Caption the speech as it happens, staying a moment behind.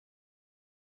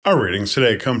Our readings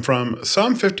today come from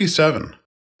Psalm 57,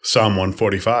 Psalm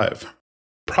 145,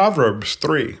 Proverbs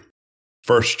 3,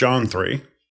 1 John 3,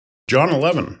 John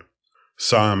 11,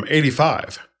 Psalm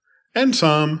 85, and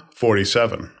Psalm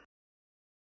 47.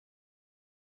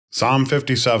 Psalm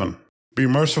 57. Be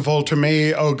merciful to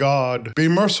me, O God, be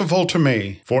merciful to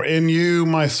me, for in you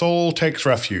my soul takes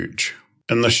refuge.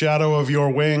 In the shadow of your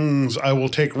wings I will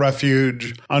take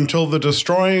refuge until the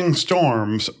destroying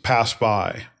storms pass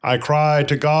by. I cry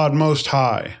to God Most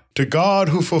High, to God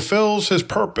who fulfills his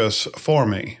purpose for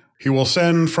me. He will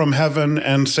send from heaven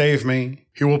and save me.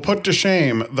 He will put to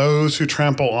shame those who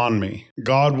trample on me.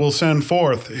 God will send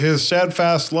forth his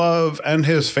steadfast love and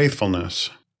his faithfulness.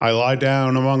 I lie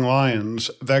down among lions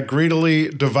that greedily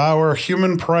devour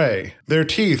human prey. Their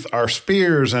teeth are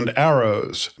spears and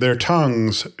arrows, their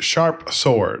tongues sharp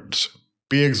swords.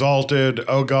 Be exalted,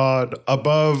 O God,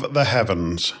 above the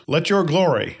heavens. Let your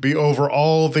glory be over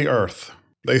all the earth.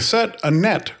 They set a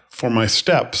net for my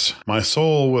steps. My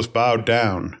soul was bowed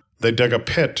down. They dug a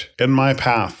pit in my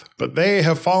path, but they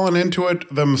have fallen into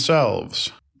it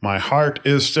themselves. My heart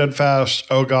is steadfast,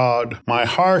 O God. My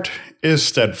heart is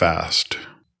steadfast.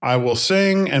 I will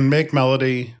sing and make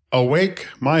melody. Awake,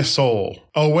 my soul.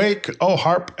 Awake, O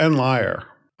harp and lyre.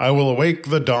 I will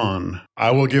awake the dawn. I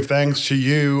will give thanks to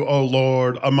you, O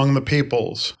Lord, among the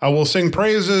peoples. I will sing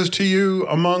praises to you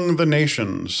among the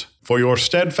nations. For your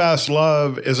steadfast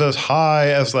love is as high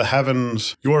as the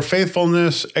heavens. Your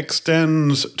faithfulness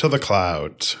extends to the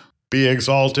clouds. Be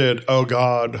exalted, O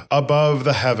God, above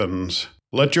the heavens.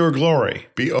 Let your glory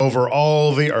be over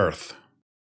all the earth.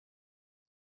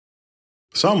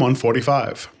 Psalm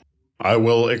 145. I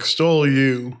will extol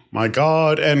you, my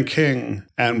God and King,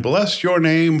 and bless your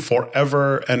name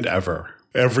forever and ever.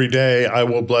 Every day I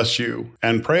will bless you,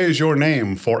 and praise your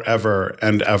name forever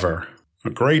and ever.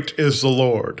 Great is the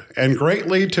Lord, and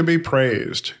greatly to be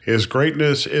praised. His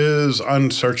greatness is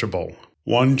unsearchable.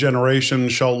 One generation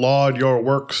shall laud your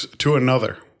works to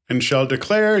another, and shall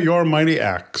declare your mighty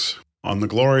acts. On the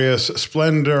glorious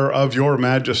splendor of your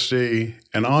majesty,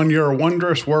 and on your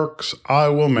wondrous works I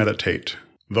will meditate.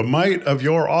 The might of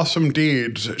your awesome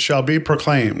deeds shall be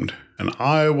proclaimed, and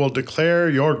I will declare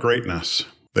your greatness.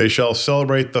 They shall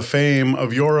celebrate the fame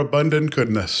of your abundant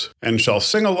goodness, and shall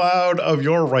sing aloud of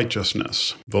your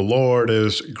righteousness. The Lord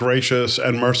is gracious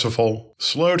and merciful,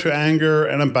 slow to anger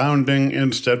and abounding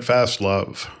in steadfast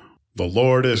love. The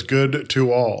Lord is good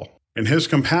to all, and his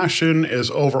compassion is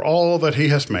over all that he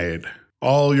has made.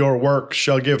 All your works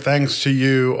shall give thanks to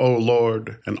you, O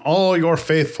Lord, and all your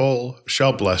faithful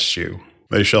shall bless you.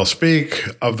 They shall speak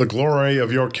of the glory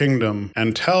of your kingdom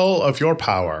and tell of your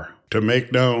power, to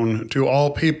make known to all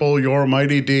people your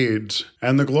mighty deeds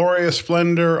and the glorious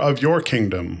splendor of your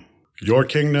kingdom. Your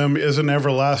kingdom is an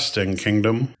everlasting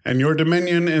kingdom, and your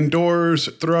dominion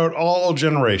endures throughout all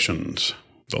generations.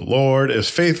 The Lord is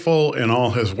faithful in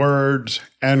all his words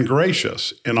and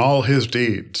gracious in all his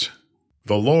deeds.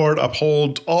 The Lord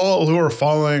upholds all who are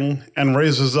falling and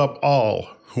raises up all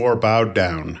who are bowed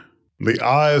down. The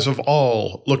eyes of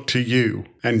all look to you,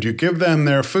 and you give them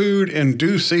their food in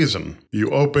due season. You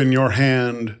open your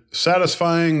hand,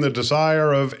 satisfying the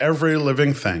desire of every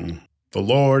living thing. The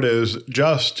Lord is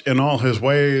just in all his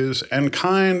ways and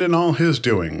kind in all his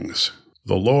doings.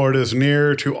 The Lord is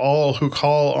near to all who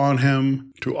call on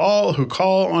him, to all who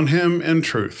call on him in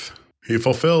truth. He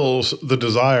fulfills the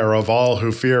desire of all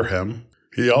who fear him.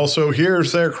 He also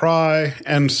hears their cry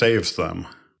and saves them.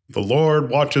 The Lord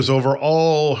watches over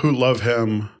all who love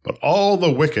him, but all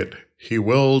the wicked he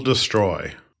will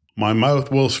destroy. My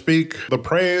mouth will speak the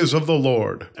praise of the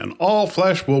Lord, and all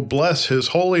flesh will bless his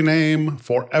holy name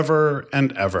forever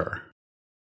and ever.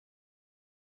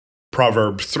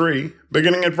 Proverbs 3,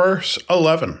 beginning at verse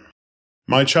 11.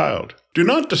 My child, do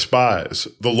not despise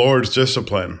the Lord's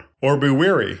discipline, or be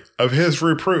weary of his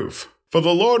reproof. For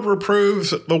the Lord reproves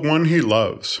the one he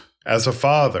loves, as a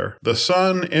father the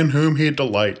son in whom he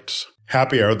delights.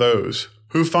 Happy are those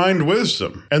who find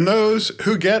wisdom, and those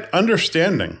who get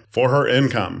understanding. For her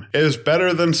income is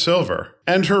better than silver,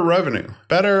 and her revenue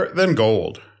better than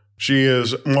gold. She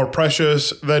is more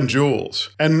precious than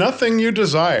jewels, and nothing you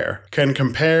desire can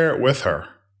compare with her.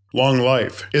 Long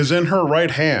life is in her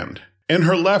right hand. In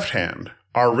her left hand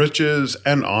are riches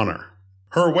and honor.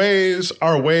 Her ways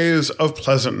are ways of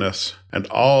pleasantness, and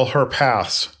all her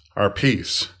paths are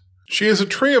peace. She is a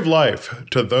tree of life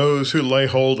to those who lay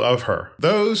hold of her.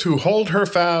 Those who hold her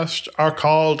fast are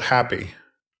called happy.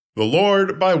 The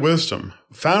Lord, by wisdom,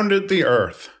 founded the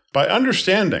earth. By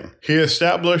understanding, he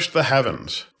established the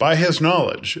heavens. By his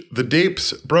knowledge, the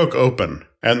deeps broke open,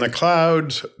 and the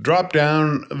clouds dropped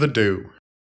down the dew.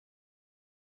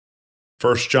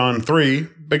 1 John 3,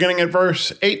 beginning at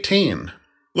verse 18.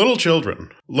 Little children,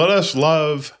 let us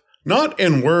love, not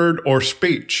in word or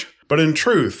speech, but in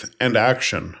truth and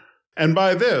action. And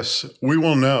by this we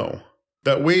will know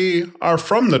that we are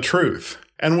from the truth,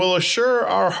 and will assure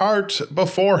our hearts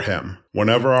before him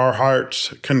whenever our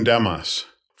hearts condemn us.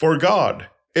 For God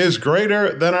is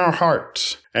greater than our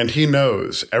hearts, and he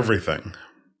knows everything.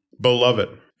 Beloved,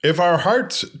 if our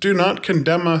hearts do not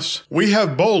condemn us, we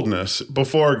have boldness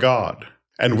before God,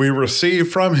 and we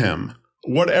receive from him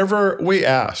whatever we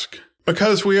ask,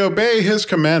 because we obey his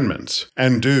commandments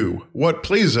and do what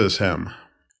pleases him.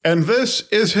 And this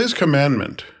is his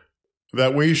commandment,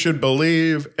 that we should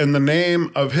believe in the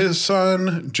name of his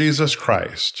Son, Jesus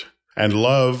Christ, and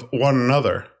love one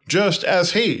another, just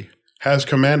as he has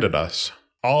commanded us.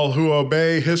 All who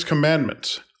obey his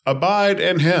commandments abide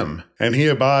in him, and he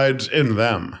abides in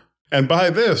them. And by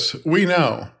this we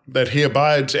know that he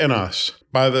abides in us,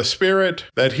 by the Spirit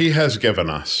that he has given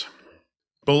us.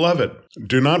 Beloved,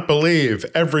 do not believe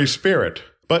every spirit,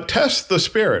 but test the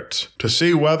spirits to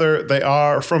see whether they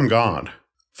are from God.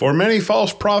 For many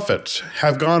false prophets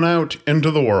have gone out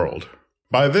into the world.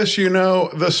 By this you know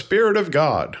the Spirit of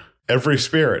God. Every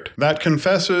spirit that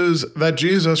confesses that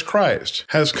Jesus Christ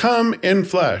has come in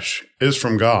flesh is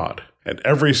from God, and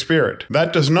every spirit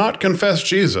that does not confess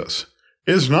Jesus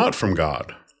is not from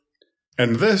God.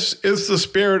 And this is the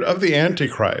spirit of the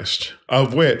Antichrist,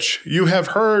 of which you have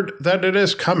heard that it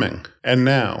is coming, and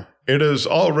now it is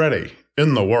already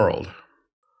in the world.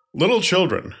 Little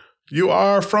children, you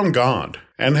are from God,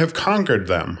 and have conquered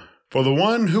them, for the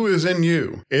one who is in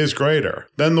you is greater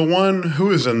than the one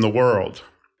who is in the world.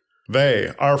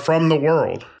 They are from the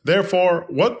world, therefore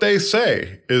what they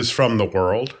say is from the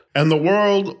world, and the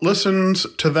world listens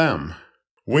to them.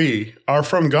 We are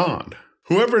from God.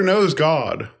 Whoever knows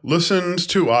God listens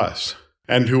to us,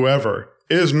 and whoever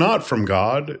is not from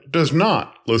God does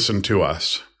not listen to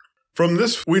us. From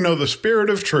this we know the spirit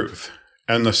of truth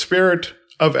and the spirit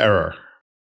of error.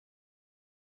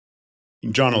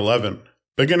 John 11,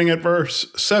 beginning at verse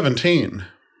 17.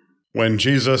 When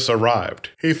Jesus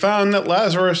arrived, he found that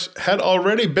Lazarus had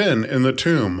already been in the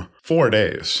tomb 4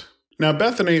 days. Now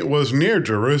Bethany was near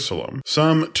Jerusalem,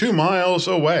 some 2 miles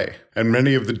away, and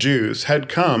many of the Jews had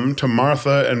come to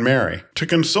Martha and Mary to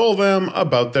console them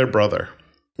about their brother.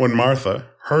 When Martha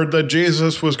heard that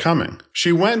Jesus was coming,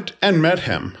 she went and met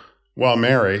him, while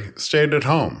Mary stayed at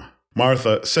home.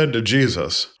 Martha said to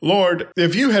Jesus, "Lord,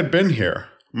 if you had been here,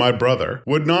 my brother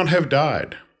would not have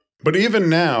died. But even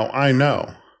now I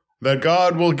know that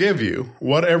God will give you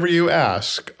whatever you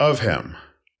ask of him."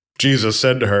 Jesus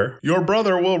said to her, "Your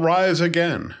brother will rise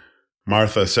again."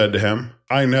 Martha said to him,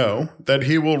 "I know that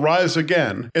he will rise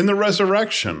again in the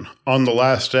resurrection on the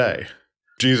last day."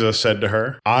 Jesus said to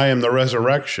her, "I am the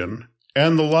resurrection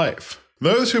and the life.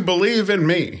 Those who believe in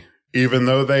me, even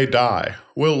though they die,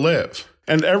 will live.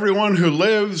 And everyone who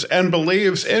lives and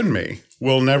believes in me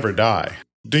will never die.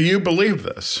 Do you believe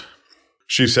this?"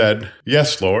 She said,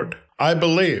 "Yes, Lord. I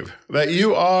believe that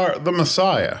you are the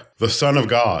Messiah, the Son of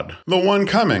God, the one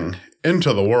coming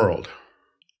into the world."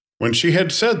 When she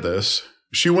had said this,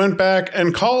 she went back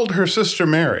and called her sister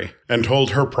Mary and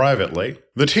told her privately,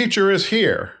 "The teacher is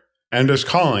here and is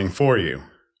calling for you."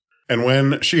 And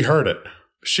when she heard it,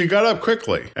 she got up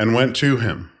quickly and went to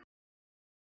him.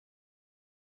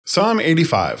 Psalm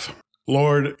 85.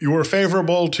 Lord, you were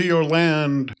favorable to your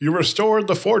land. You restored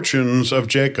the fortunes of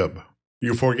Jacob.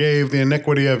 You forgave the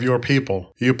iniquity of your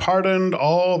people. You pardoned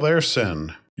all their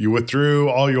sin. You withdrew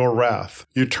all your wrath.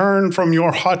 You turned from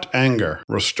your hot anger.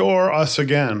 Restore us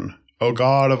again, O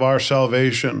God of our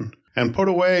salvation, and put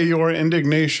away your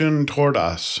indignation toward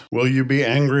us. Will you be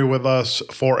angry with us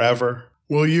forever?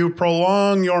 Will you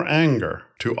prolong your anger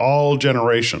to all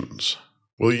generations?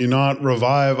 Will you not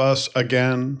revive us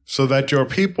again, so that your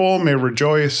people may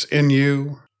rejoice in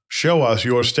you? Show us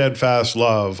your steadfast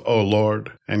love, O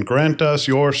Lord, and grant us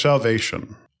your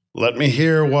salvation. Let me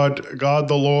hear what God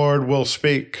the Lord will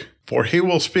speak, for he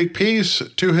will speak peace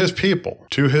to his people,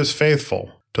 to his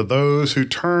faithful, to those who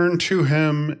turn to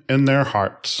him in their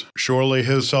hearts. Surely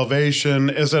his salvation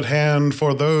is at hand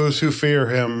for those who fear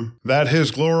him, that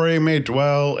his glory may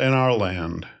dwell in our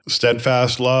land.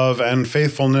 Steadfast love and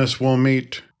faithfulness will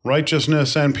meet.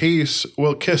 Righteousness and peace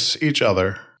will kiss each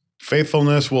other.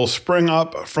 Faithfulness will spring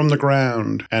up from the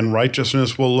ground, and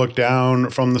righteousness will look down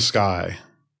from the sky.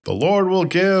 The Lord will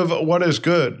give what is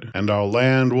good, and our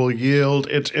land will yield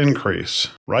its increase.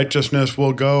 Righteousness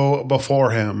will go before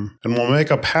him, and will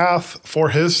make a path for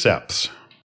his steps.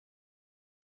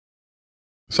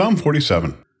 Psalm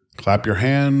 47. Clap your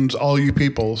hands, all you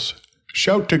peoples.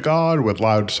 Shout to God with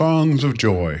loud songs of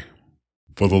joy.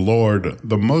 For the Lord,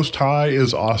 the Most High,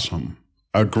 is awesome,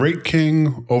 a great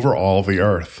king over all the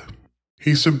earth.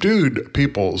 He subdued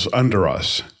peoples under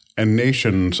us and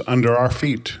nations under our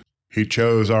feet. He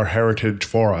chose our heritage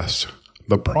for us,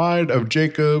 the pride of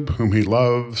Jacob whom he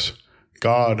loves.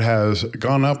 God has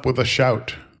gone up with a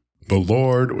shout, the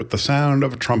Lord with the sound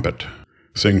of a trumpet.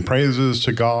 Sing praises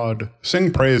to God,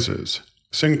 sing praises.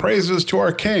 Sing praises to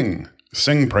our King,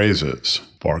 sing praises.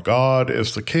 For God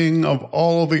is the King of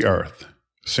all the earth.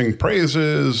 Sing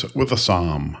praises with a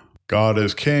psalm. God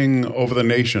is King over the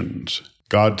nations.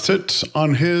 God sits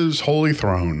on his holy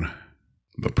throne.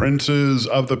 The princes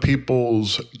of the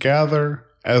peoples gather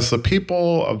as the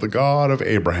people of the God of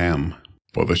Abraham.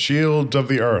 For the shields of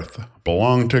the earth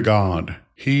belong to God.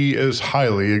 He is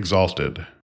highly exalted.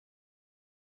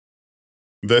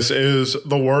 This is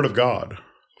the word of God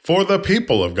for the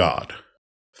people of God.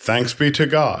 Thanks be to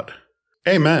God.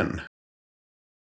 Amen.